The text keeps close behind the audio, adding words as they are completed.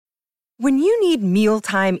When you need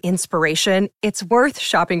mealtime inspiration, it's worth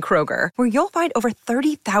shopping Kroger, where you'll find over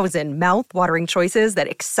 30,000 mouth-watering choices that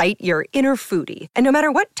excite your inner foodie. And no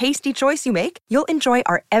matter what tasty choice you make, you'll enjoy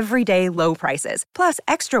our everyday low prices, plus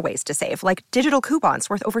extra ways to save, like digital coupons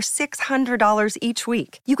worth over $600 each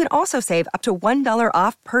week. You can also save up to $1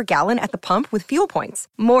 off per gallon at the pump with fuel points.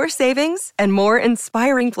 More savings and more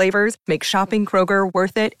inspiring flavors make shopping Kroger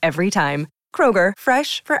worth it every time. Kroger,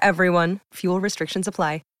 fresh for everyone. Fuel restrictions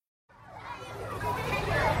apply.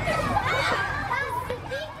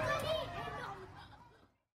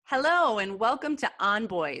 Hello, and welcome to On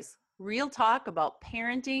Boys, real talk about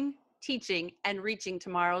parenting, teaching, and reaching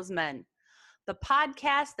tomorrow's men. The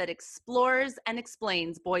podcast that explores and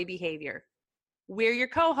explains boy behavior. We're your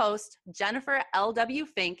co-hosts, Jennifer L.W.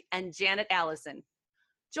 Fink and Janet Allison.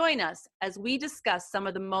 Join us as we discuss some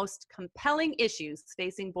of the most compelling issues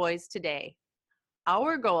facing boys today.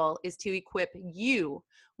 Our goal is to equip you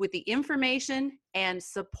with the information and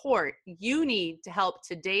support you need to help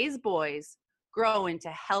today's boys grow into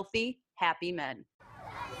healthy, happy men.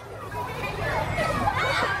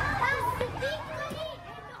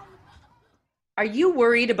 Are you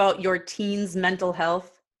worried about your teen's mental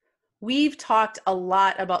health? We've talked a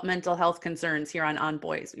lot about mental health concerns here on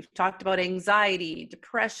Boys. We've talked about anxiety,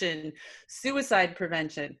 depression, suicide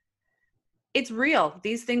prevention. It's real.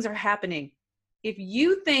 These things are happening. If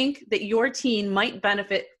you think that your teen might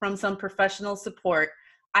benefit from some professional support,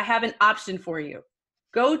 I have an option for you.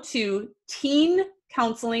 Go to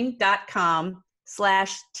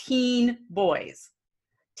teencounseling.com/teenboys.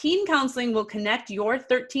 Teen Counseling will connect your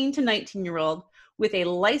 13 to 19-year-old with a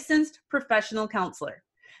licensed professional counselor.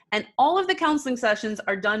 And all of the counseling sessions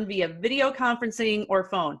are done via video conferencing or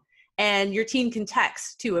phone. And your teen can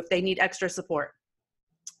text too if they need extra support.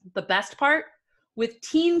 The best part? With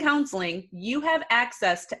Teen Counseling, you have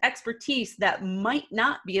access to expertise that might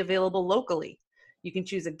not be available locally. You can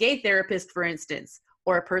choose a gay therapist, for instance,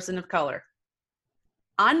 or a person of color.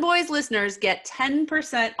 On Boys listeners get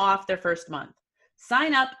 10% off their first month.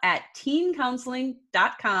 Sign up at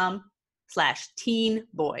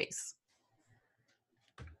teencounseling.com/teenboys.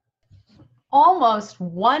 Almost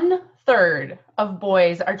 1/3 of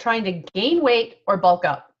boys are trying to gain weight or bulk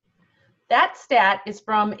up. That stat is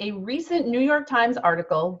from a recent New York Times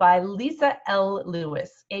article by Lisa L.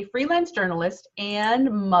 Lewis, a freelance journalist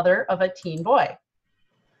and mother of a teen boy.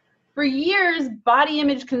 For years, body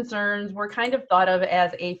image concerns were kind of thought of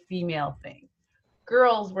as a female thing.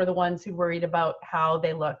 Girls were the ones who worried about how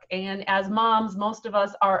they look. And as moms, most of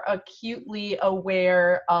us are acutely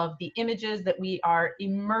aware of the images that we are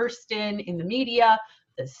immersed in the media,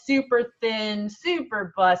 the super thin,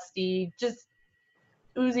 super busty, just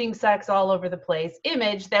oozing sex all over the place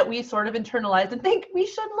image that we sort of internalize and think we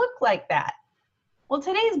should look like that. Well,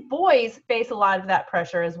 today's boys face a lot of that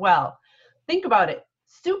pressure as well. Think about it.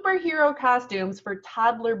 Superhero costumes for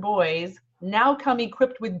toddler boys now come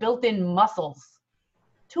equipped with built-in muscles.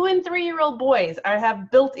 2- and 3-year-old boys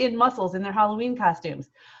have built-in muscles in their Halloween costumes.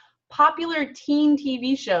 Popular teen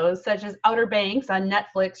TV shows such as Outer Banks on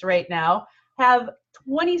Netflix right now have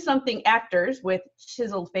 20-something actors with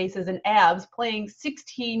chiseled faces and abs playing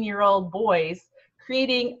 16-year-old boys,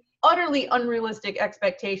 creating utterly unrealistic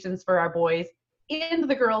expectations for our boys and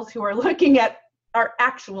the girls who are looking at our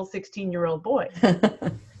actual 16-year-old boys.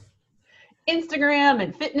 Instagram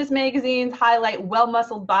and fitness magazines highlight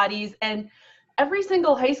well-muscled bodies, and every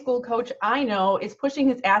single high school coach I know is pushing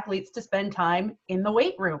his athletes to spend time in the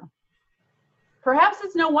weight room. Perhaps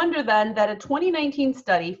it's no wonder then that a 2019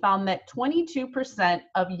 study found that 22%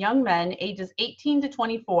 of young men ages 18 to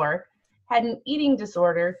 24 had an eating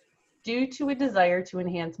disorder due to a desire to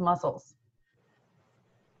enhance muscles.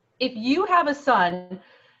 If you have a son,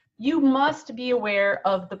 you must be aware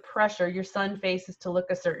of the pressure your son faces to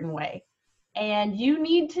look a certain way. And you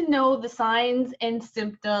need to know the signs and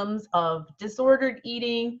symptoms of disordered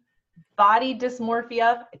eating, body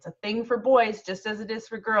dysmorphia. It's a thing for boys just as it is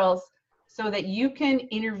for girls, so that you can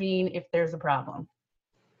intervene if there's a problem.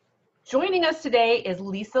 Joining us today is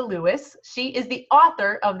Lisa Lewis. She is the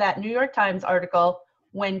author of that New York Times article,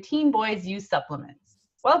 When Teen Boys Use Supplements.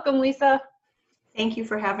 Welcome, Lisa. Thank you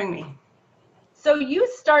for having me. So you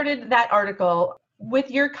started that article with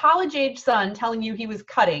your college-age son telling you he was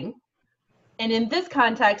cutting. And in this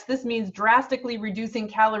context, this means drastically reducing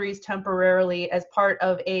calories temporarily as part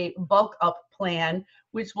of a bulk up plan,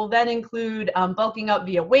 which will then include bulking up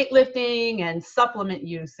via weightlifting and supplement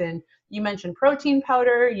use. And you mentioned protein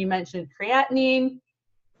powder, you mentioned creatinine.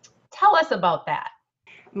 Tell us about that.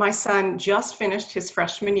 My son just finished his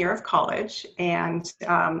freshman year of college and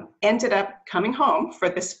ended up coming home for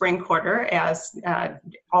the spring quarter as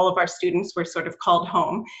all of our students were sort of called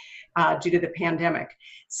home. due to the pandemic.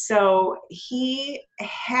 So he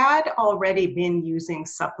had already been using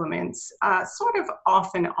supplements sort of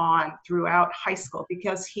off and on throughout high school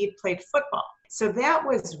because he played football. So that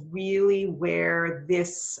was really where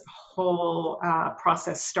this whole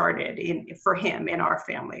process started for him in our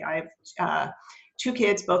family. I have two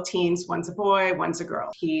kids, both teens. One's a boy, one's a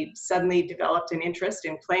girl. He suddenly developed an interest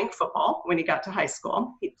in playing football when he got to high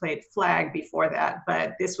school. He played flag before that,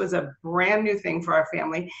 but this was a brand new thing for our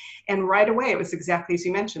family. And right away, it was exactly as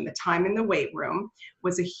you mentioned, the time in the weight room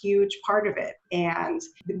was a huge part of it. And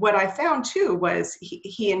what I found too was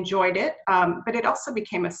he enjoyed it, but it also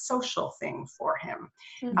became a social thing for him.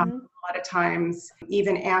 Mm-hmm. A lot of times,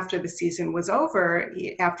 even after the season was over,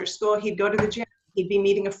 after school, he'd go to the gym. He'd be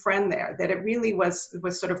meeting a friend there, that it really was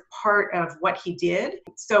sort of part of what he did.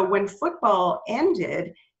 So when football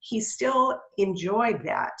ended, he still enjoyed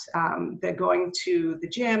that, the going to the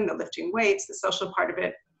gym, the lifting weights, the social part of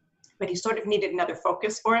it. But he sort of needed another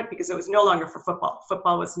focus for it because it was no longer for football.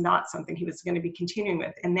 Football was not something he was going to be continuing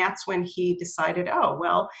with. And that's when he decided, oh,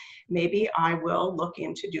 well, maybe I will look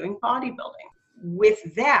into doing bodybuilding.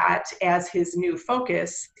 With that as his new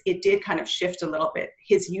focus, it did kind of shift a little bit,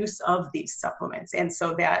 his use of these supplements. And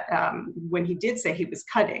so that when he did say he was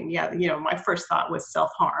cutting, my first thought was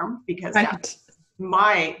self-harm because that's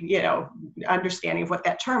my, understanding of what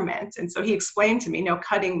that term meant. And so he explained to me, no,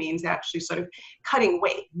 cutting means actually sort of cutting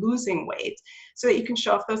weight, losing weight, so that you can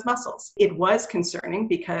show off those muscles. It was concerning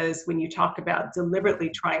because when you talk about deliberately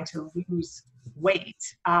trying to lose weight,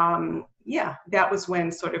 that was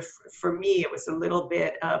when sort of, for me, it was a little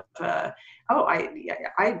bit of,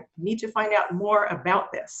 I need to find out more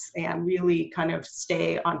about this and really kind of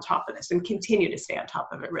stay on top of this and continue to stay on top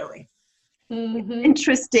of it, really. Mm-hmm.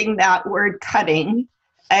 Interesting, that word cutting.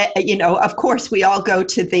 Of course, we all go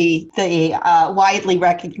to the widely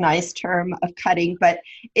recognized term of cutting, but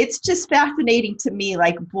it's just fascinating to me,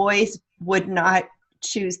 like boys would not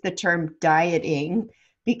choose the term dieting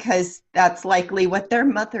because that's likely what their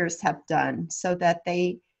mothers have done, so that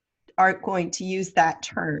they aren't going to use that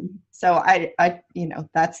term. So I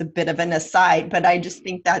that's a bit of an aside, but I just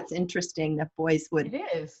think that's interesting that boys would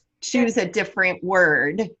choose a different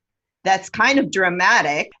word. That's kind of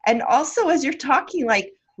dramatic. And also, as you're talking,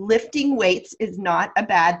 like lifting weights is not a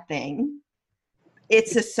bad thing.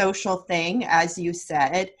 It's a social thing, as you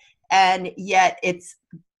said, and yet it's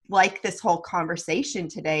like this whole conversation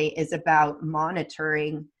today is about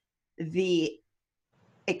monitoring the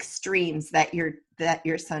extremes that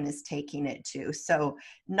your son is taking it to. So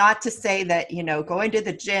not to say that, going to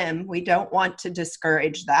the gym, we don't want to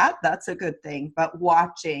discourage that. That's a good thing, but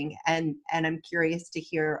watching, and I'm curious to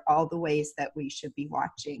hear all the ways that we should be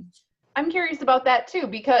watching. I'm curious about that too,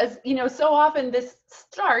 because, so often this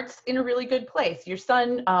starts in a really good place. Your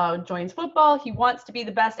son joins football. He wants to be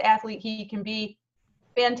the best athlete he can be.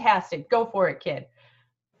 Fantastic. Go for it, kid.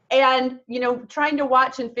 And, trying to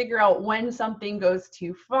watch and figure out when something goes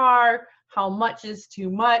too far, how much is too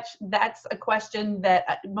much, that's a question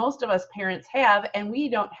that most of us parents have, and we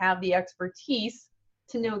don't have the expertise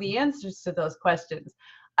to know the answers to those questions.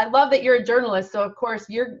 I love that you're a journalist, so of course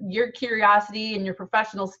your curiosity and your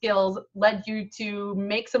professional skills led you to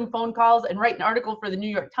make some phone calls and write an article for the New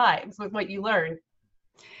York Times with what you learned.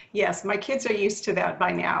 Yes, my kids are used to that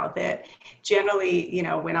by now, that generally,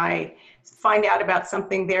 when I find out about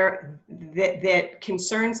something there that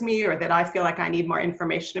concerns me or that I feel like I need more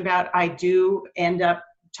information about, I do end up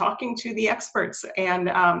talking to the experts. And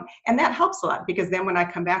that helps a lot, because then when I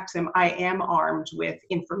come back to them, I am armed with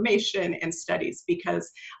information and studies,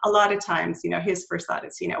 because a lot of times, his first thought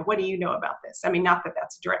is, what do you know about this? I mean, not that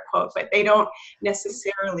that's a direct quote, but they don't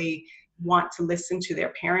necessarily want to listen to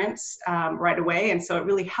their parents right away. And so it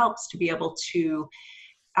really helps to be able to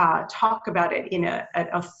talk about it in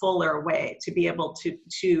a fuller way, to be able to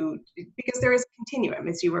because there is a continuum,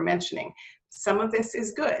 as you were mentioning. Some of this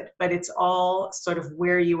is good, but it's all sort of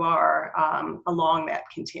where you are along that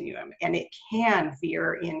continuum. And it can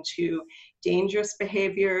veer into dangerous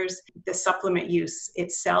behaviors. The supplement use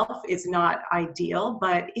itself is not ideal,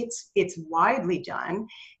 but it's widely done.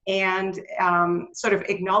 And sort of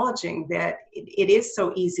acknowledging that it is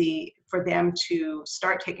so easy for them to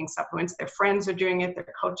start taking supplements. Their friends are doing it.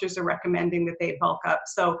 Their coaches are recommending that they bulk up.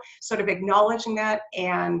 So sort of acknowledging that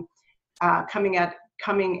and coming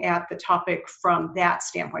at the topic from that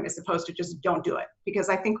standpoint, as opposed to just don't do it. Because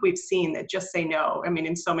I think we've seen that just say no,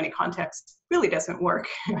 in so many contexts, really doesn't work.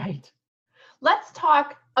 Right. Let's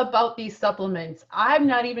talk about these supplements. I'm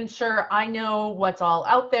not even sure I know what's all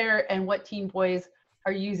out there and what teen boys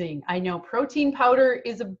are using. I know protein powder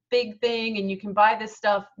is a big thing, and you can buy this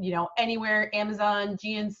stuff, anywhere, Amazon,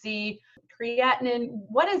 GNC. creatinine.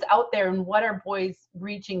 What is out there and what are boys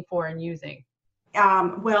reaching for and using?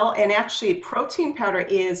 Well, and actually protein powder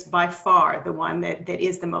is by far the one that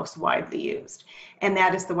is the most widely used. And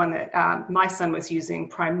that is the one that my son was using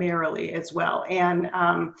primarily as well. And,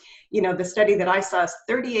 the study that I saw is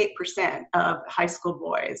 38% of high school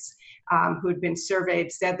boys who had been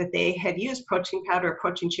surveyed said that they had used protein powder or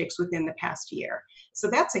protein shakes within the past year. So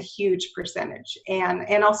that's a huge percentage.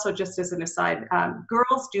 And also, just as an aside,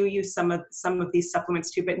 girls do use some of these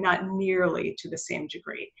supplements too, but not nearly to the same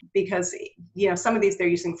degree, because some of these they're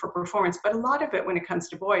using for performance, but a lot of it, when it comes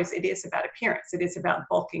to boys, it is about appearance. It is about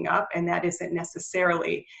bulking up, and that isn't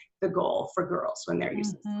necessarily the goal for girls when they're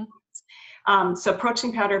using supplements. So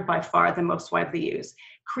protein powder by far the most widely used.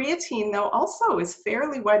 Creatine, though, also is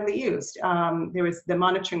fairly widely used. There was the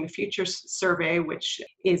Monitoring the Future survey, which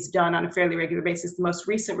is done on a fairly regular basis. The most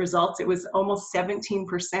recent results, it was almost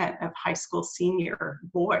 17% of high school senior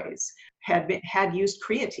boys had used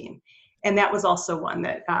creatine. And that was also one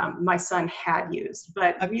that my son had used.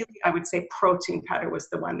 But really, I would say protein powder was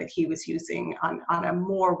the one that he was using on a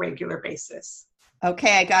more regular basis.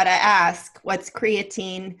 Okay, I gotta ask, what's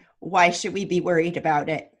creatine? Why should we be worried about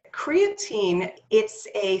it? Creatine, it's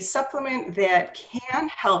a supplement that can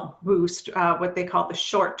help boost what they call the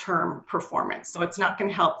short-term performance. So it's not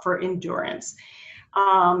going to help for endurance.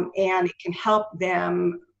 And it can help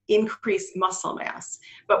them increase muscle mass.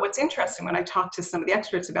 But what's interesting, when I talk to some of the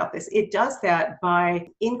experts about this, it does that by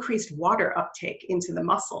increased water uptake into the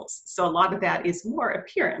muscles. So a lot of that is more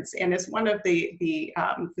appearance. And as one of the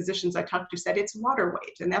physicians I talked to said, it's water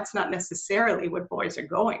weight, and that's not necessarily what boys are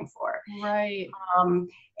going for. Right.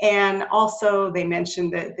 And also they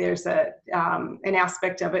mentioned that there's an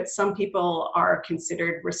aspect of it. Some people are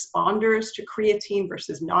considered responders to creatine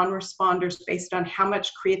versus non-responders based on how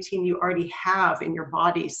much creatine you already have in your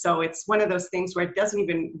body. So it's one of those things where it doesn't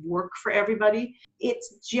even work for everybody.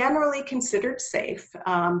 It's generally considered safe.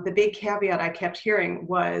 The big caveat I kept hearing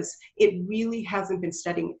was it really hasn't been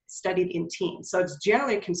studied in teens. So it's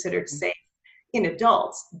generally considered safe in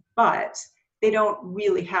adults, but they don't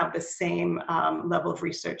really have the same level of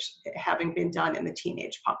research having been done in the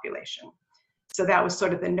teenage population. So that was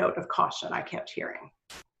sort of the note of caution I kept hearing.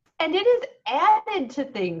 And it is added to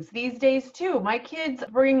things these days too. My kids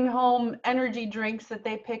bring home energy drinks that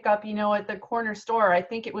they pick up, at the corner store. I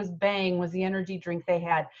think it was Bang was the energy drink they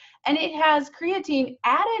had. And it has creatine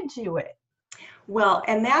added to it. Well,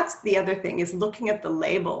 and that's the other thing, is looking at the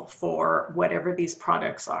label for whatever these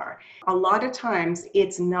products are. A lot of times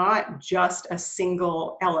it's not just a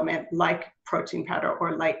single element like protein powder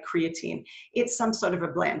or like creatine. It's some sort of a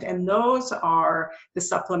blend. And those are the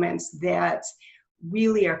supplements that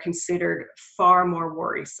really are considered far more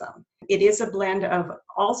worrisome. It is a blend of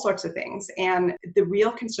all sorts of things. And the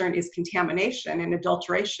real concern is contamination and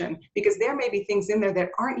adulteration, because there may be things in there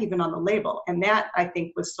that aren't even on the label. And that, I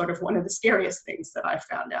think, was sort of one of the scariest things that I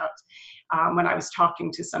found out when I was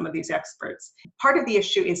talking to some of these experts. Part of the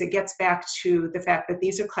issue is it gets back to the fact that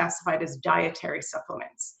these are classified as dietary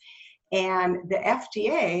supplements. And the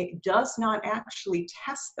FDA does not actually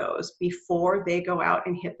test those before they go out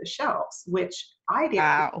and hit the shelves, which I didn't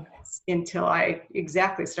realize until I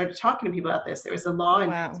started talking to people about this. There was a law in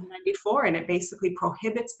 1994, and it basically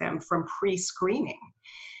prohibits them from pre-screening.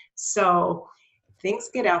 So things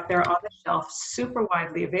get out there on the shelf, super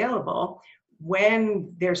widely available.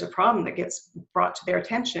 When there's a problem that gets brought to their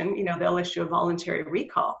attention, they'll issue a voluntary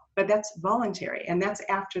recall, but that's voluntary, and that's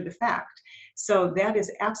after the fact. So that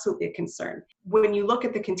is absolutely a concern. When you look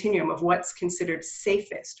at the continuum of what's considered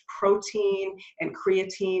safest, protein and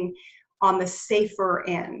creatine on the safer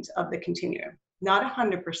end of the continuum, not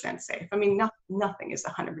 100% safe. I mean, nothing is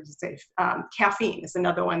 100% safe. Caffeine is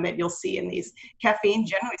another one that you'll see in these. Caffeine,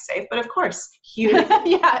 generally safe, but of course, huge.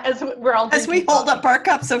 Yeah, as we hold up our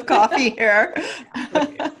cups of coffee here.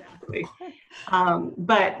 Exactly.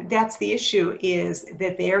 But that's the issue, is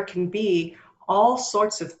that there can be all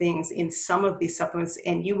sorts of things in some of these supplements,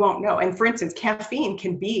 and you won't know. And for instance, caffeine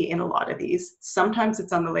can be in a lot of these. Sometimes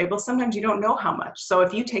it's on the label, sometimes you don't know how much. So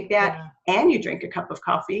if you take that and you drink a cup of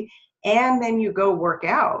coffee and then you go work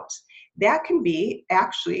out, that can be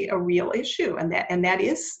actually a real issue. And that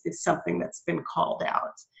is something that's been called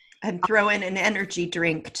out. And throw in an energy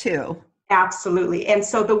drink too. Absolutely. And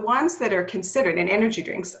so the ones that are considered in energy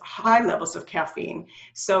drinks, high levels of caffeine.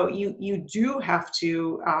 So you do have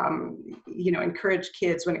to, encourage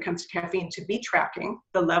kids when it comes to caffeine to be tracking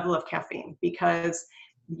the level of caffeine, because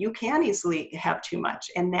you can easily have too much,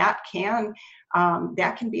 and that can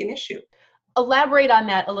be an issue. Elaborate on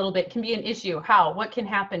that a little bit. Can be an issue. How? What can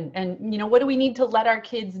happen? And, what do we need to let our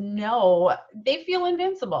kids know? They feel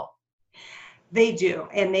invincible. They do,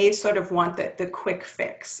 and they sort of want the quick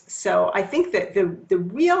fix. So I think that the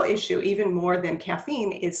real issue, even more than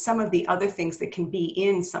caffeine, is some of the other things that can be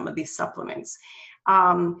in some of these supplements.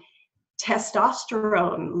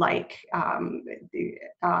 Testosterone like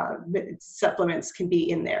supplements can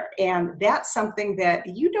be in there, and that's something that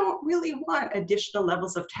you don't really want additional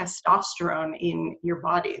levels of testosterone in your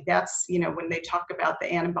body. That's, when they talk about the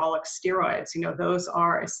anabolic steroids, those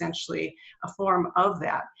are essentially a form of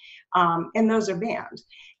that, and those are banned.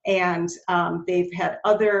 And they've had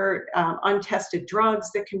other untested drugs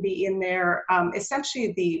that can be in there.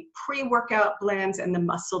 Essentially, the pre-workout blends and the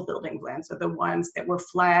muscle building blends are the ones that were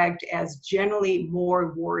flagged as generally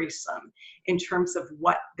more worrisome in terms of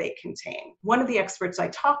what they contain. One of the experts I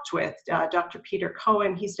talked with, Dr. Peter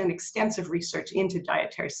Cohen, he's done extensive research into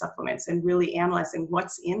dietary supplements and really analyzing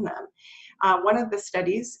what's in them. One of the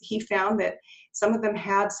studies, he found that some of them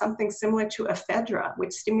had something similar to ephedra,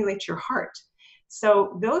 which stimulates your heart.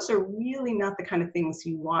 So those are really not the kind of things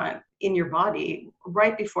you want in your body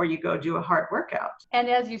right before you go do a hard workout. And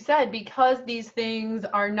as you said, because these things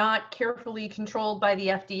are not carefully controlled by the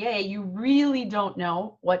FDA, you really don't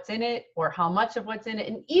know what's in it or how much of what's in it.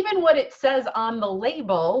 And even what it says on the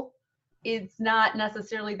label, it's not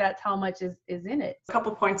necessarily that's how much is in it. A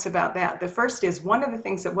couple points about that. The first is, one of the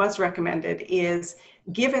things that was recommended is,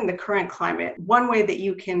 given the current climate, one way that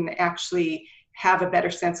you can actually have a better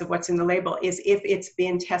sense of what's in the label is if it's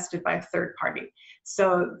been tested by a third party.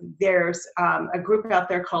 So there's a group out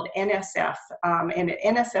there called NSF, and an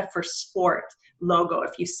NSF for Sport logo.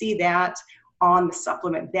 If you see that on the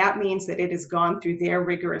supplement, that means that it has gone through their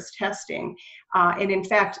rigorous testing. And in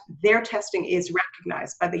fact, their testing is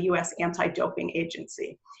recognized by the US Anti-Doping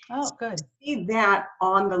Agency. Oh, good. So to see that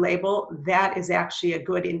on the label, that is actually a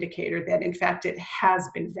good indicator that in fact it has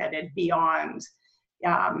been vetted beyond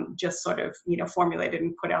just sort of, formulated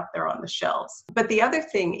and put out there on the shelves. But the other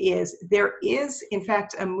thing is, there is, in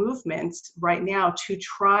fact, a movement right now to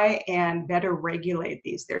try and better regulate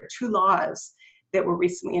these. There are 2 laws that were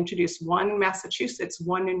recently introduced, one in Massachusetts,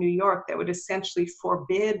 one in New York, that would essentially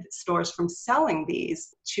forbid stores from selling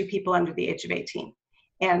these to people under the age of 18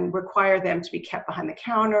 and require them to be kept behind the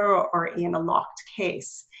counter or in a locked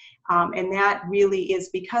case. And that really is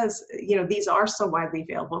because, these are so widely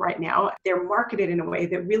available right now. They're marketed in a way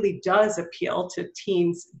that really does appeal to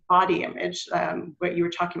teens' body image. What you were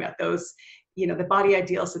talking about, those, the body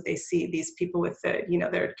ideals that they see, these people with the,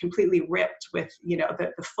 they're completely ripped with,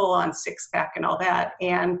 the full-on six-pack and all that.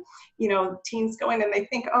 And, teens go in and they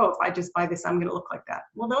think, oh, if I just buy this, I'm going to look like that.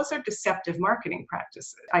 Well, those are deceptive marketing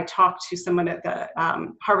practices. I talked to someone at the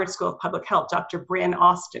Harvard School of Public Health, Dr. Bryn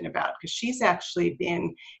Austin, about, because she's actually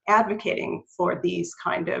been advocating for these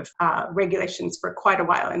kind of regulations for quite a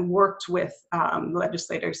while and worked with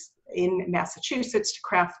legislators in Massachusetts to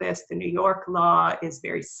craft this. The New York law is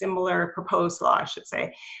very similar, proposed law, I should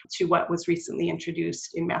say, to what was recently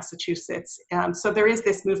introduced in Massachusetts. So there is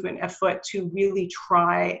this movement afoot to really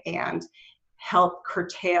try and help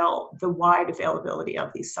curtail the wide availability of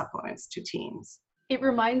these supplements to teens. It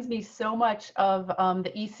reminds me so much of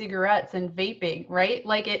the e-cigarettes and vaping, right?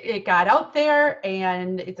 Like it got out there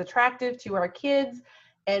and it's attractive to our kids.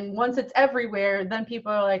 And once it's everywhere, then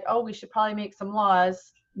people are like, oh, we should probably make some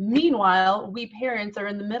laws. Meanwhile, we parents are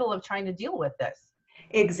in the middle of trying to deal with this.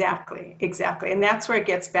 Exactly. And that's where it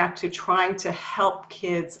gets back to trying to help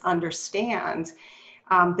kids understand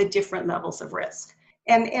the different levels of risk.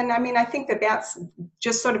 And I mean, I think that that's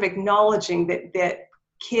just sort of acknowledging that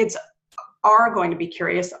kids are going to be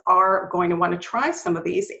curious, are going to want to try some of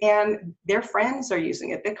these, and their friends are using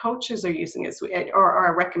it, the coaches are using it, or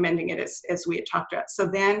are recommending it as we had talked about. So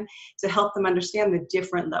then to help them understand the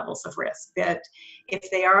different levels of risk, that if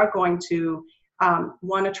they are going to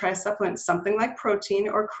want to try a supplement, something like protein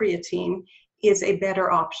or creatine is a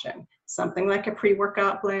better option. Something like a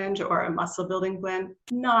pre-workout blend or a muscle building blend,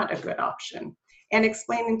 not a good option. And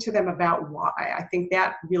explaining to them about why, I think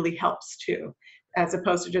that really helps too, as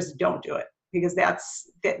opposed to just don't do it, because that's,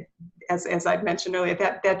 as I'd mentioned earlier,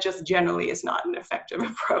 that just generally is not an effective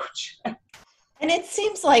approach. And it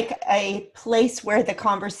seems like a place where the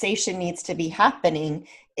conversation needs to be happening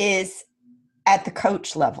is at the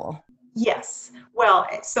coach level. Yes. Well,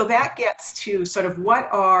 so that gets to sort of what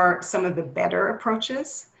are some of the better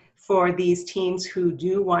approaches for these teens who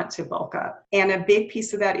do want to bulk up. And a big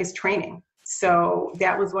piece of that is training. So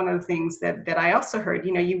that was one of the things that I also heard,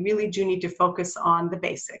 you really do need to focus on the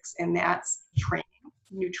basics, and that's training,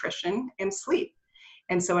 nutrition, and sleep.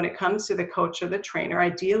 And so when it comes to the coach or the trainer,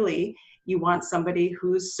 ideally, you want somebody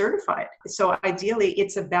who's certified. So ideally,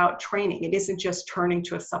 it's about training. It isn't just turning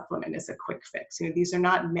to a supplement as a quick fix. These are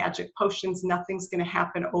not magic potions. Nothing's going to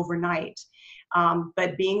happen overnight.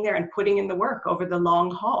 But being there and putting in the work over the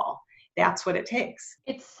long haul, that's what it takes.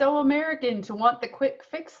 It's so American to want the quick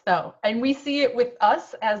fix, though. And we see it with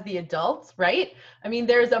us as the adults, right? I mean,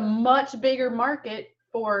 there's a much bigger market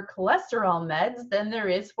for cholesterol meds than there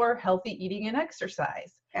is for healthy eating and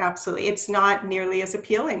exercise. Absolutely. It's not nearly as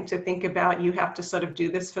appealing to think about you have to sort of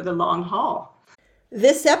do this for the long haul.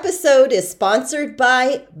 This episode is sponsored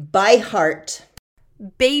by ByHeart.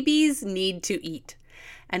 Babies need to eat.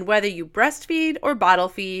 And whether you breastfeed or bottle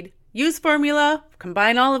feed, use formula,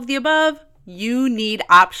 combine all of the above, you need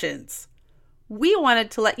options. We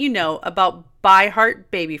wanted to let you know about ByHeart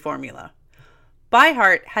Baby Formula.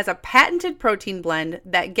 ByHeart has a patented protein blend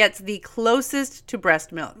that gets the closest to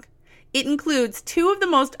breast milk. It includes 2 of the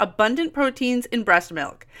most abundant proteins in breast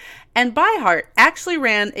milk. And ByHeart actually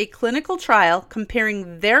ran a clinical trial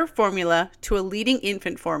comparing their formula to a leading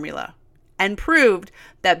infant formula and proved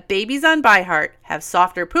that babies on ByHeart have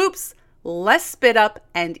softer poops, less spit up,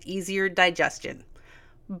 and easier digestion.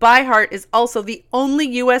 ByHeart is also the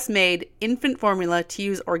only US-made infant formula to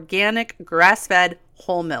use organic, grass-fed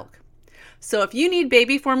whole milk. So if you need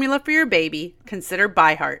baby formula for your baby, consider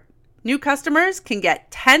ByHeart. New customers can get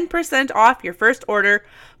 10% off your first order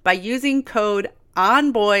by using code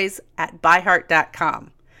ONBOYS at byheart.com.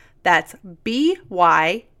 That's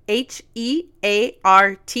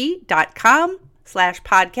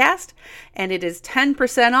BYHEART.com/podcast, and it is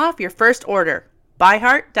 10% off your first order.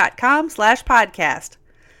 byheart.com/podcast.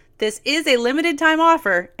 This is a limited time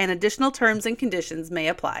offer, and additional terms and conditions may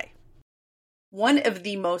apply. One of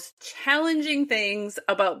the most challenging things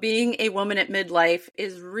about being a woman at midlife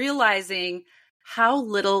is realizing how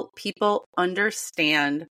little people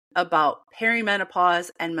understand about perimenopause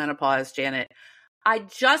and menopause, Janet. I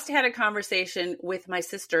just had a conversation with my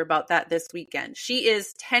sister about that this weekend. She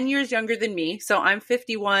is 10 years younger than me, so I'm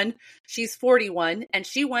 51, she's 41, and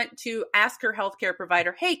she went to ask her healthcare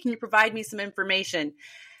provider, hey, can you provide me some information?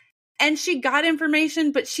 And she got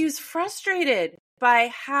information, but she was frustrated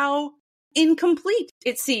by how incomplete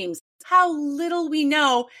it seems, how little we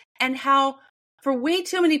know, and how for way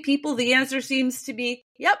too many people the answer seems to be,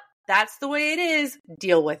 yep, that's the way it is,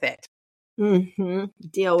 deal with it.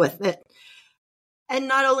 Deal with it. And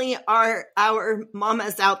not only are our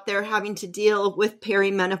mamas out there having to deal with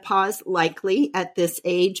perimenopause likely at this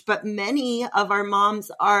age, but many of our moms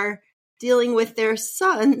are dealing with their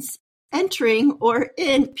sons entering or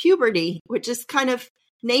in puberty, which is kind of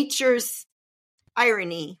nature's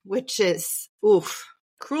irony, which is, oof.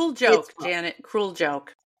 Cruel joke, Janet. Cruel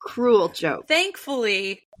joke. Cruel joke.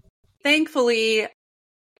 Thankfully,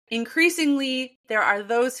 increasingly, there are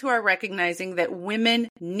those who are recognizing that women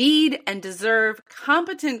need and deserve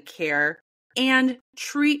competent care and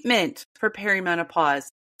treatment for perimenopause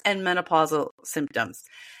and menopausal symptoms.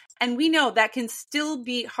 And we know that can still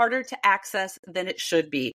be harder to access than it should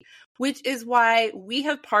be, which is why we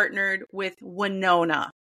have partnered with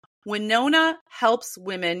Winona. Winona helps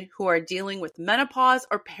women who are dealing with menopause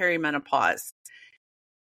or perimenopause.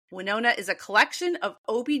 Winona is a collection of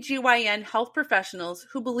OBGYN health professionals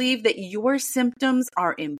who believe that your symptoms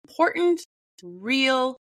are important,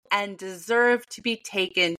 real, and deserve to be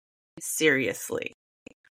taken seriously.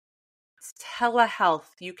 It's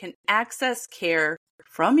telehealth. You can access care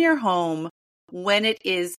from your home when it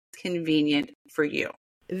is convenient for you.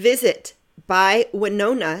 Visit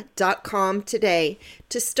bywinona.com today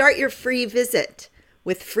to start your free visit.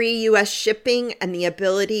 With free U.S. shipping and the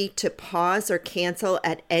ability to pause or cancel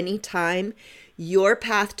at any time, your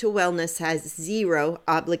path to wellness has zero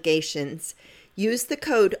obligations. Use the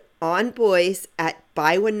code ONBOYS at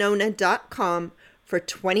bywinona.com for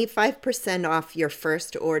 25% off your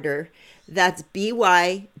first order. That's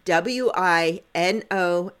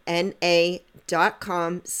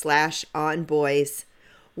bywinona.com/onboys.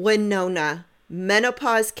 Winona,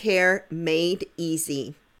 menopause care made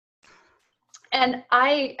easy. And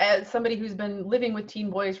I, as somebody who's been living with teen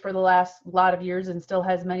boys for the last lot of years and still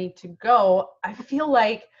has many to go, I feel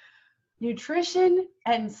like nutrition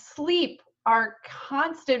and sleep are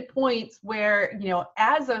constant points where, you know,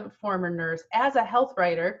 as a former nurse, as a health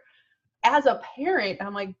writer, as a parent,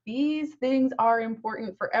 I'm like, these things are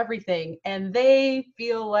important for everything. And they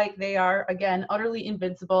feel like they are, again, utterly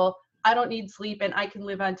invincible. I don't need sleep and I can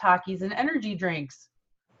live on Takis and energy drinks.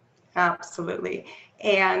 Absolutely.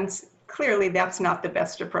 And clearly that's not the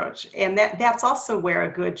best approach. And that's also where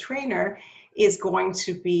a good trainer is going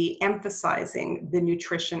to be emphasizing the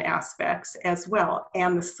nutrition aspects as well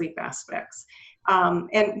and the sleep aspects.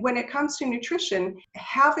 And when it comes to nutrition,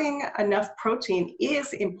 having enough protein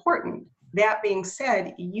is important. That being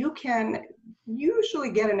said, you can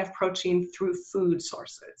usually get enough protein through food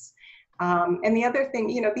sources. And the other thing,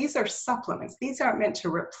 these are supplements. These aren't meant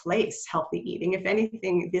to replace healthy eating. If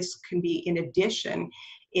anything, this can be in addition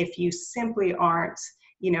if you simply aren't,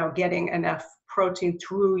 getting enough protein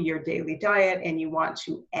through your daily diet and you want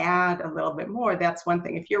to add a little bit more. That's one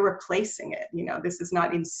thing. If you're replacing it, this is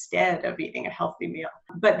not instead of eating a healthy meal.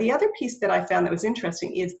 But the other piece that I found that was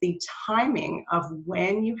interesting is the timing of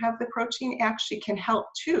when you have the protein actually can help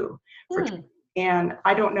too. And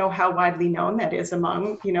I don't know how widely known that is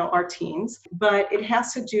among, our teens, but it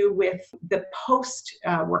has to do with the post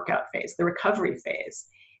workout phase, the recovery phase,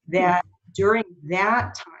 that during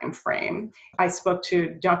that time frame, I spoke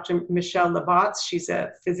to Dr. Michelle Labatz. She's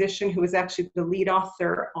a physician who was actually the lead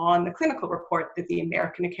author on the clinical report that the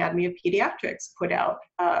American Academy of Pediatrics put out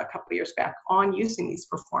a couple of years back on using these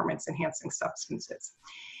performance-enhancing substances.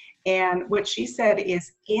 And what she said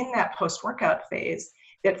is in that post-workout phase,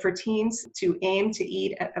 that for teens to aim to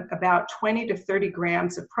eat about 20 to 30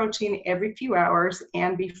 grams of protein every few hours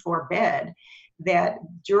and before bed, that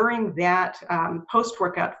during that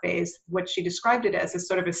post-workout phase, what she described it as is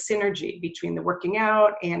sort of a synergy between the working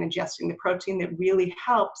out and ingesting the protein that really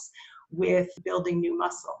helps with building new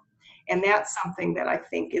muscle. And that's something that I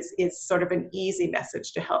think is sort of an easy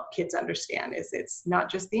message to help kids understand, is it's not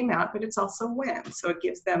just the amount, but it's also when. So it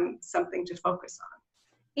gives them something to focus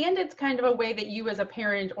on. And it's kind of a way that you as a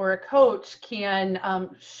parent or a coach can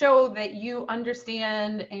show that you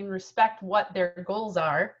understand and respect what their goals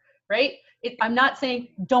are, right? I'm not saying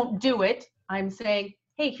don't do it. I'm saying,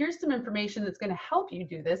 hey, here's some information that's going to help you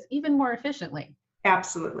do this even more efficiently.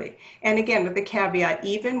 Absolutely. And again, with the caveat,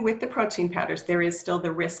 even with the protein powders, there is still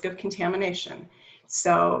the risk of contamination.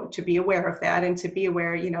 So to be aware of that, and to be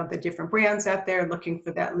aware, the different brands out there looking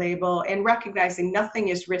for that label and recognizing nothing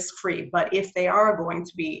is risk-free, but if they are going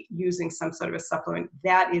to be using some sort of a supplement,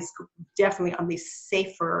 that is definitely on the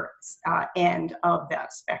safer end of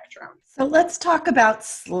that spectrum. So let's talk about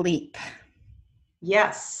sleep.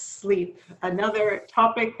 Yes, sleep. Another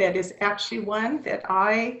topic that is actually one that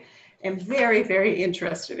I am very, very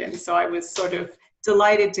interested in. So I was sort of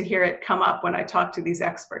delighted to hear it come up when I talk to these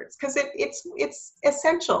experts, because it's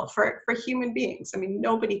essential for human beings. I mean,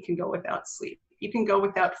 nobody can go without sleep. You can go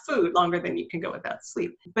without food longer than you can go without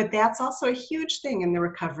sleep. But that's also a huge thing in the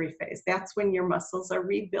recovery phase. That's when your muscles are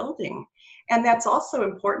rebuilding. And that's also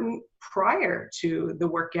important prior to the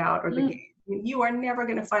workout or the game. You are never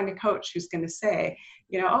going to find a coach who's going to say,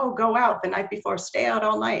 oh, go out the night before, stay out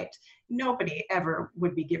all night. Nobody ever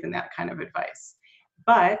would be given that kind of advice.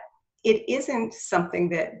 But it isn't something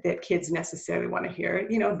that kids necessarily want to hear.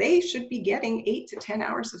 They should be getting 8 to 10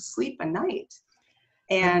 hours of sleep a night.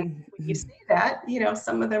 And when you say that,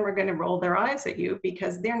 some of them are going to roll their eyes at you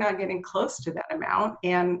because they're not getting close to that amount.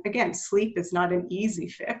 And again, sleep is not an easy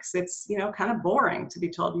fix. It's, kind of boring to be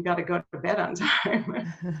told you got to go to bed on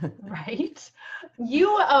time. Right.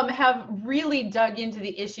 You have really dug into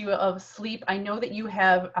the issue of sleep. I know that you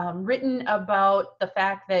have written about the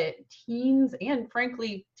fact that teens and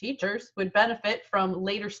frankly teachers would benefit from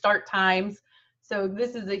later start times. So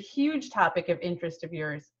this is a huge topic of interest of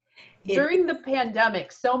yours. During the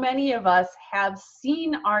pandemic, so many of us have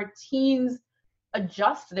seen our teens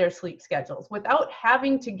adjust their sleep schedules without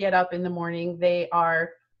having to get up in the morning. They are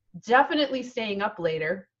definitely staying up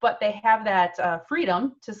later, but they have that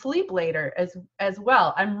freedom to sleep later as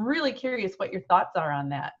well. I'm really curious what your thoughts are on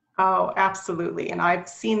that. Oh, absolutely. And I've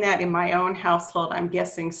seen that in my own household. I'm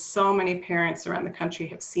guessing so many parents around the country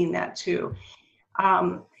have seen that too.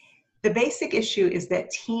 The basic issue is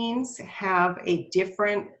that teens have a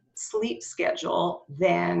different sleep schedule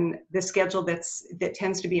than the schedule that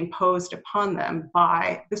tends to be imposed upon them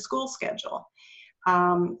by the school schedule.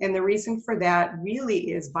 And the reason for that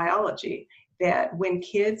really is biology, that when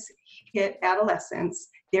kids hit adolescence,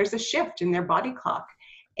 there's a shift in their body clock,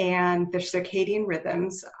 and their circadian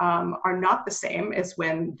rhythms are not the same as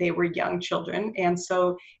when they were young children. And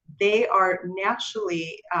so they are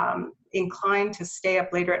naturally inclined to stay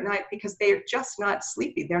up later at night because they're just not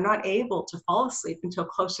sleepy. They're not able to fall asleep until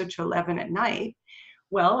closer to 11 at night.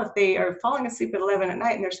 Well, if they are falling asleep at 11 at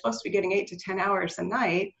night and they're supposed to be getting 8 to 10 hours a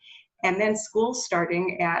night, and then school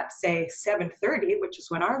starting at, say, 7:30, which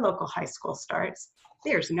is when our local high school starts,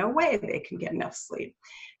 there's no way they can get enough sleep.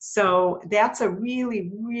 So that's a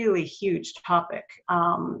really, really huge topic.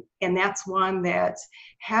 And that's one that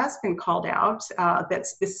has been called out, that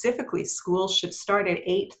specifically schools should start at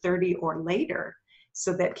 8:30 or later,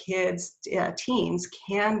 so that kids, teens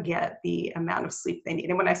can get the amount of sleep they need.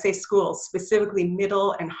 And when I say schools, specifically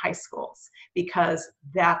middle and high schools, because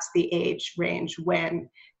that's the age range when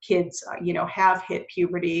kids, have hit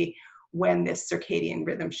puberty, when this circadian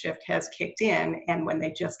rhythm shift has kicked in, and when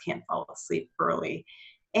they just can't fall asleep early.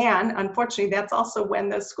 And unfortunately, that's also when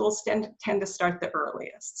the schools tend to start the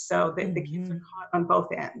earliest. So the kids are caught on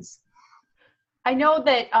both ends. I know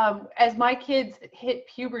that as my kids hit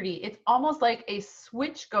puberty, it's almost like a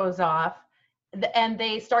switch goes off and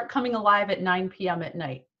they start coming alive at 9 p.m. at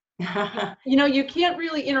night. You can't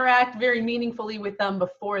really interact very meaningfully with them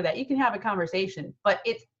before that. You can have a conversation, but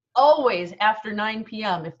it's always after 9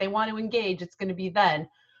 p.m. If they want to engage, it's going to be then.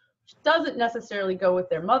 Which doesn't necessarily go with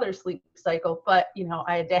their mother's sleep cycle, but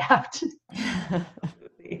I adapt.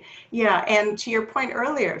 Yeah, and to your point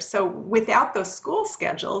earlier, so without those school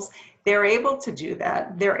schedules, they're able to do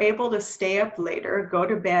that. They're able to stay up later, go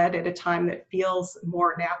to bed at a time that feels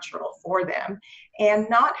more natural for them, and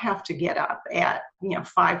not have to get up at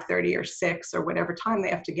 5:30 or 6 or whatever time they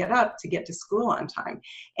have to get up to get to school on time.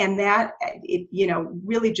 And that,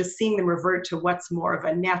 really just seeing them revert to what's more of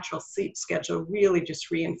a natural sleep schedule really just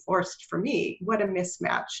reinforced for me what a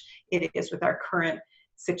mismatch it is with our current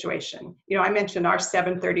situation. I mentioned our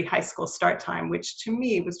 7:30 high school start time, which to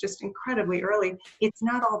me was just incredibly early. It's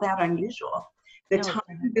not all that unusual. The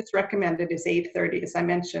time that's recommended is 8:30. As I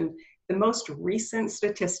mentioned, the most recent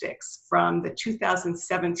statistics from the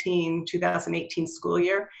 2017-2018 school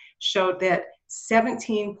year showed that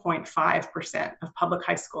 17.5% of public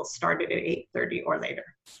high schools started at 8:30 or later.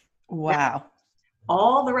 Wow.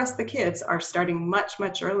 All the rest of the kids are starting much,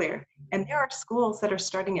 much earlier. And there are schools that are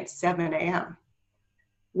starting at 7 a.m.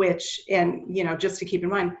 just to keep in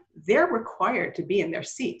mind, they're required to be in their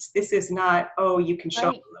seats. This is not, you can show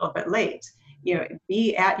up a little bit late.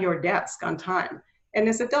 Be at your desk on time. And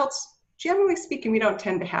as adults, generally speaking, we don't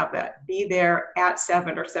tend to have that. Be there at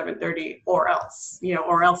 7 or 7:30 or else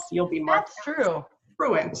you'll be marked. That's true.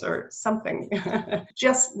 Truant or something.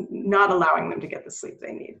 Just not allowing them to get the sleep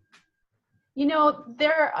they need.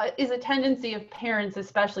 There is a tendency of parents,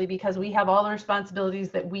 especially because we have all the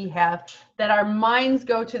responsibilities that we have, that our minds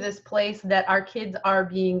go to this place that our kids are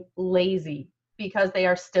being lazy because they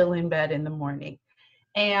are still in bed in the morning.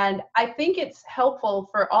 And I think it's helpful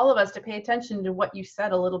for all of us to pay attention to what you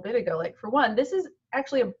said a little bit ago. Like, for one, this is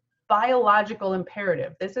actually a biological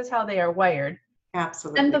imperative. This is how they are wired.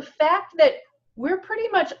 Absolutely. And the fact that we're pretty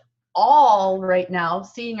much all right now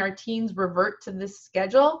seeing our teens revert to this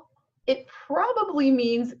schedule, it probably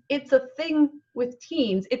means it's a thing with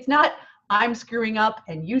teens. It's not, I'm screwing up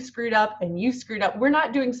and you screwed up and you screwed up. We're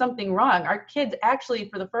not doing something wrong. Our kids actually,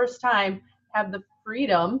 for the first time, have the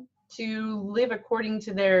freedom to live according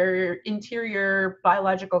to their interior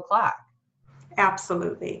biological clock.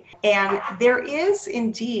 Absolutely. And there is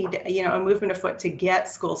indeed, a movement afoot to get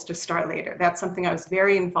schools to start later. That's something I was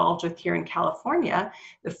very involved with here in California.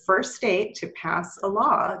 The first state to pass a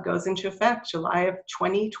law goes into effect July of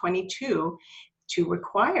 2022 to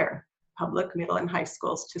require public middle and high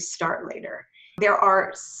schools to start later. There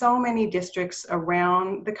are so many districts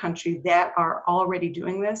around the country that are already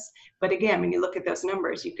doing this. But again, when you look at those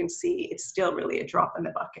numbers, you can see it's still really a drop in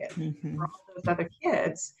the bucket. Mm-hmm. For all those other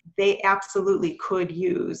kids, they absolutely could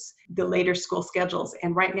use the later school schedules.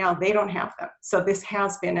 And right now they don't have them. So this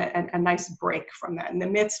has been a nice break from that. In the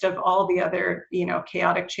midst of all the other,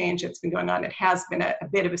 chaotic change that's been going on, it has been a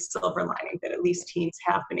bit of a silver lining that at least teens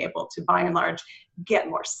have been able to, by and large, get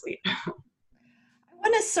more sleep. I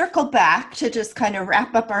want to circle back to just kind of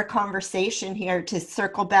wrap up our conversation here, to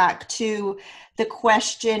circle back to the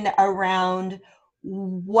question around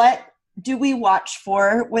what do we watch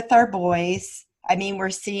for with our boys? I mean, we're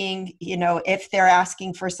seeing, if they're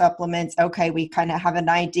asking for supplements, okay, we kind of have an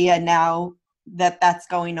idea now that that's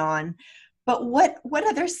going on. But what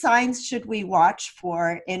other signs should we watch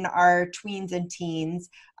for in our tweens and teens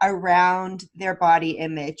around their body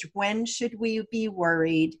image? When should we be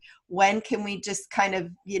worried? When can we just kind of,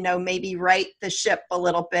 maybe right the ship a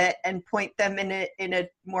little bit and point them in a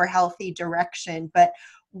more healthy direction? But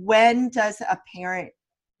when does a parent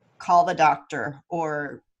call the doctor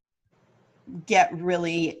or get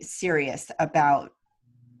really serious about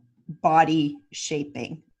body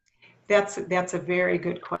shaping? That's a very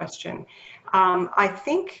good question. I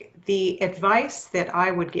think the advice that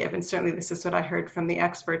I would give, and certainly this is what I heard from the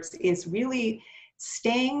experts, is really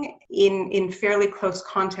staying in fairly close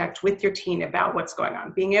contact with your teen about what's going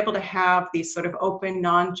on, being able to have these sort of open,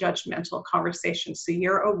 non-judgmental conversations so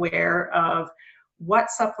you're aware of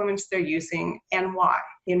what supplements they're using and why.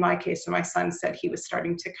 In my case, when my son said he was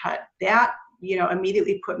starting to cut, that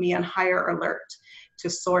immediately put me on higher alert to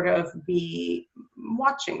sort of be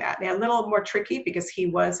watching that. Now, a little more tricky because he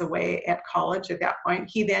was away at college at that point.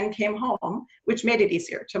 He then came home, which made it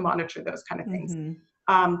easier to monitor those kind of things.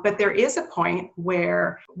 But there is a point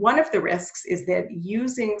where one of the risks is that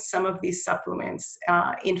using some of these supplements,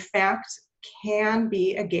 in fact, can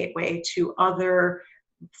be a gateway to other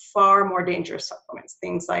far more dangerous supplements,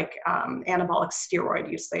 things like anabolic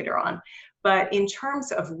steroid use later on. But in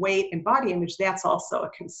terms of weight and body image, that's also a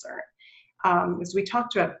concern. As we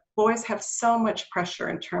talked about, boys have so much pressure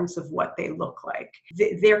in terms of what they look like.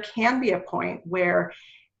 There can be a point where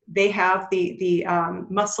they have the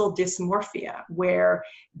muscle dysmorphia, where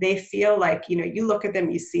they feel like, you look at them,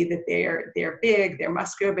 you see that they're big, they're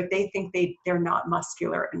muscular, but they think they're not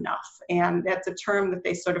muscular enough. And that's a term that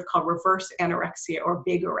they sort of call reverse anorexia or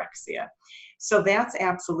bigorexia. So that's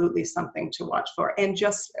absolutely something to watch for. And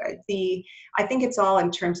just I think it's all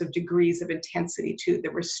in terms of degrees of intensity too,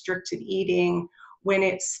 the restricted eating, when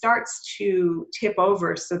it starts to tip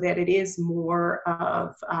over so that it is more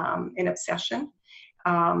of an obsession,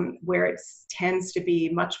 where it tends to be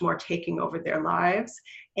much more taking over their lives,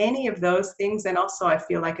 any of those things. And also I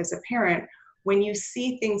feel like as a parent, when you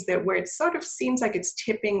see things where it sort of seems like it's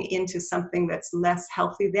tipping into something that's less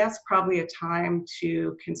healthy, that's probably a time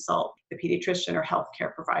to consult the pediatrician or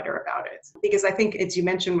healthcare provider about it. Because I think, as you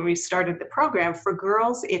mentioned when we started the program, for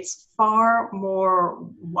girls, it's far more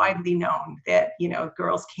widely known that,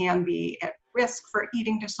 girls can be at risk for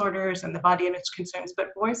eating disorders and the body image concerns,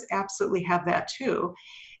 but boys absolutely have that too.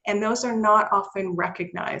 And those are not often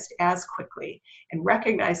recognized as quickly. And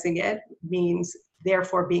recognizing it means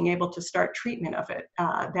therefore being able to start treatment of it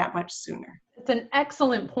that much sooner. It's an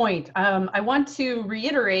excellent point. I want to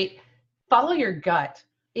reiterate, follow your gut.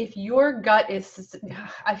 If your gut is,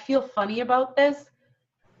 I feel funny about this,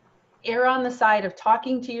 err on the side of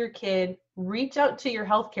talking to your kid, reach out to your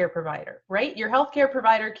healthcare provider, right? Your healthcare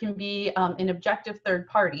provider can be an objective third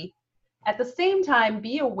party. At the same time,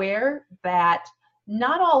 be aware that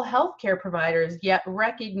not all healthcare providers yet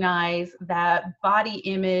recognize that body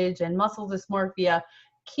image and muscle dysmorphia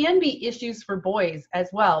can be issues for boys as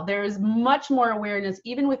well. There is much more awareness,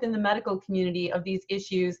 even within the medical community, of these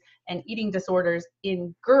issues and eating disorders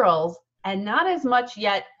in girls, and not as much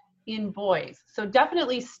yet in boys. So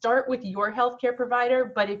definitely start with your healthcare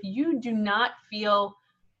provider, but if you do not feel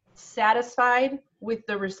satisfied with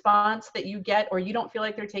the response that you get, or you don't feel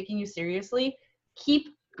like they're taking you seriously,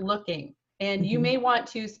 keep looking. And you may want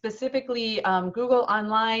to specifically Google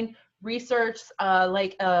online, research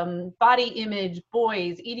body image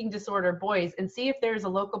boys, eating disorder boys, and see if there's a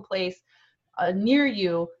local place near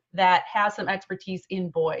you that has some expertise in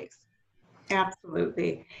boys.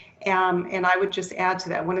 Absolutely. And I would just add to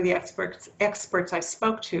that, one of the experts I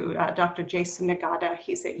spoke to, Dr. Jason Nagata,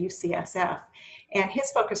 he's at UCSF, and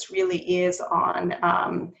his focus really is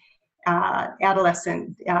on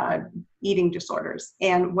adolescent eating disorders.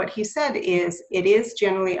 And what he said is it is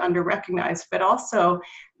generally under-recognized, but also,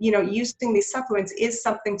 using these supplements is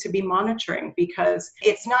something to be monitoring, because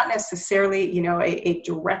it's not necessarily, a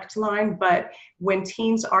direct line, but when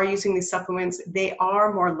teens are using these supplements, they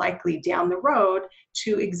are more likely down the road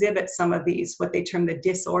to exhibit some of these, what they term the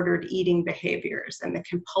disordered eating behaviors and the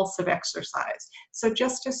compulsive exercise. So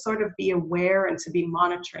just to sort of be aware and to be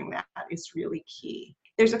monitoring that is really key.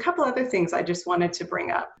 There's a couple other things I just wanted to bring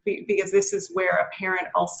up, because this is where a parent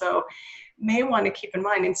also may want to keep in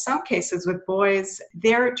mind. In some cases with boys,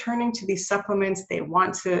 they're turning to these supplements. They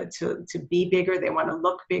want to be bigger. They want to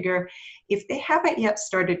look bigger. If they haven't yet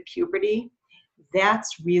started puberty,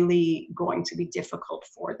 that's really going to be difficult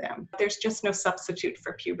for them. There's just no substitute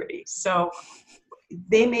for puberty. So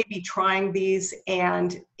they may be trying these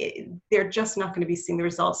and they're just not going to be seeing the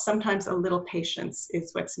results. Sometimes a little patience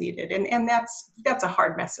is what's needed. And that's a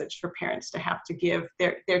hard message for parents to have to give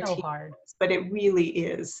their so teens, hard. but it really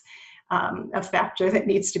is a factor that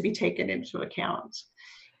needs to be taken into account.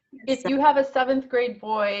 If you have a 7th grade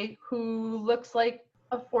boy who looks like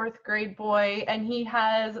a 4th grade boy, and he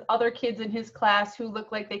has other kids in his class who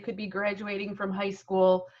look like they could be graduating from high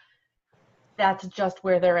school, that's just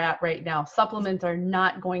where they're at right now. Supplements are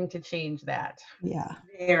not going to change that. Yeah.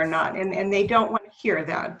 They are not, and they don't want to hear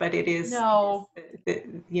that, but it is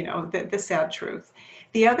the sad truth.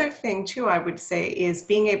 The other thing too, I would say, is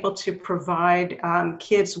being able to provide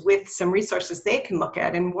kids with some resources they can look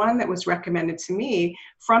at. And one that was recommended to me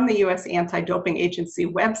from the U.S. Anti-Doping Agency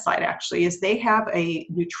website actually is they have a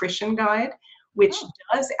nutrition guide, which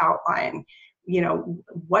does outline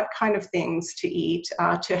what kind of things to eat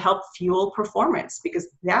to help fuel performance, because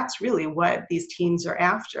that's really what these teens are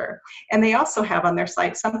after. And they also have on their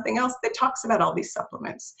site something else that talks about all these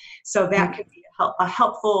supplements. So that can be a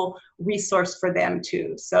helpful resource for them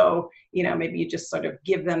too. So, maybe you just sort of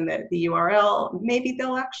give them the URL. Maybe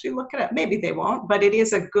they'll actually look it up. Maybe they won't, but it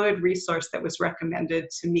is a good resource that was recommended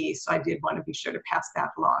to me. So I did want to be sure to pass that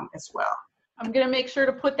along as well. I'm going to make sure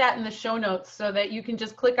to put that in the show notes so that you can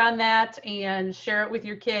just click on that and share it with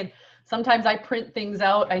your kid. Sometimes I print things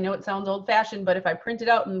out. I know it sounds old fashioned, but if I print it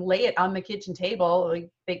out and lay it on the kitchen table,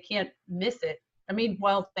 they can't miss it. I mean,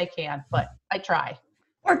 well, they can, but I try.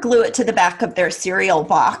 Or glue it to the back of their cereal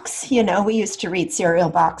box. We used to read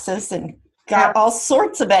cereal boxes and got all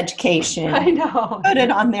sorts of education. I know. Put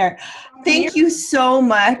it on there. Thank you so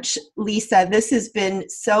much, Lisa. This has been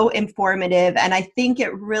so informative, and I think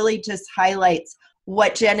it really just highlights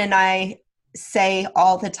what Jen and I say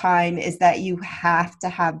all the time, is that you have to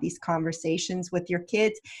have these conversations with your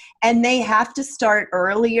kids, and they have to start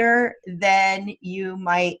earlier than you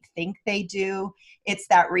might think they do. It's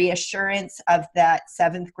that reassurance of that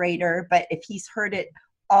 7th grader, but if he's heard it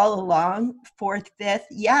all along, 4th,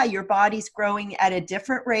 5th, your body's growing at a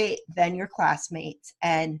different rate than your classmates,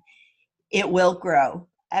 and it will grow.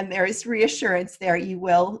 And there is reassurance there. You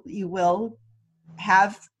will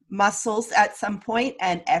have muscles at some point,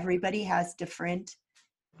 and everybody has different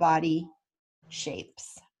body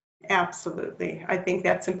shapes. Absolutely. I think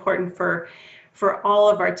that's important for all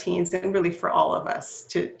of our teens, and really for all of us,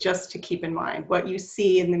 to keep in mind what you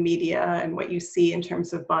see in the media and what you see in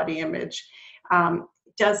terms of body image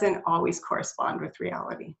doesn't always correspond with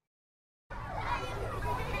reality.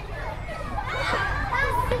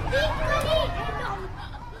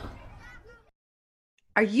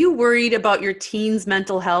 Are you worried about your teen's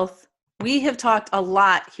mental health? We have talked a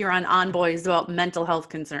lot here on Boys about mental health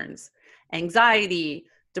concerns, anxiety,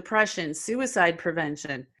 depression, suicide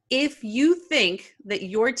prevention. If you think that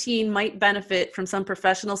your teen might benefit from some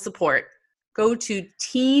professional support, go to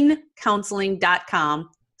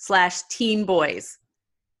teencounseling.com/teenboys.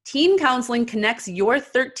 Teen Counseling connects your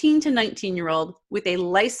 13 to 19-year-old with a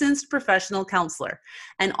licensed professional counselor,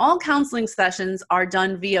 and all counseling sessions are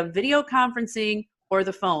done via video conferencing or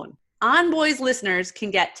the phone. On Boys listeners can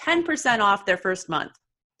get 10% off their first month.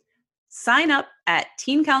 Sign up at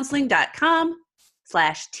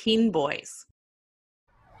teencounseling.com/teenboys.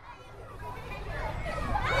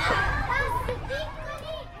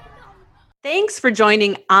 Thanks for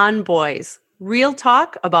joining On Boys, real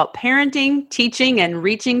talk about parenting, teaching, and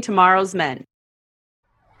reaching tomorrow's men.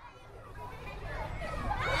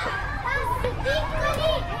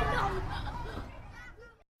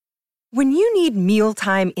 When you need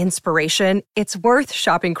mealtime inspiration, it's worth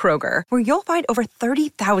shopping Kroger, where you'll find over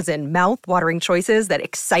 30,000 mouth-watering choices that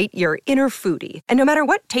excite your inner foodie. And no matter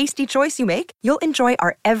what tasty choice you make, you'll enjoy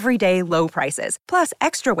our everyday low prices, plus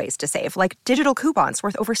extra ways to save, like digital coupons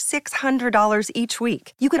worth over $600 each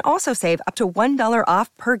week. You can also save up to $1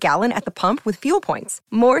 off per gallon at the pump with fuel points.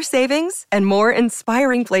 More savings and more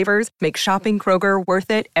inspiring flavors make shopping Kroger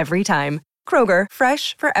worth it every time. Kroger,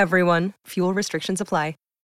 fresh for everyone. Fuel restrictions apply.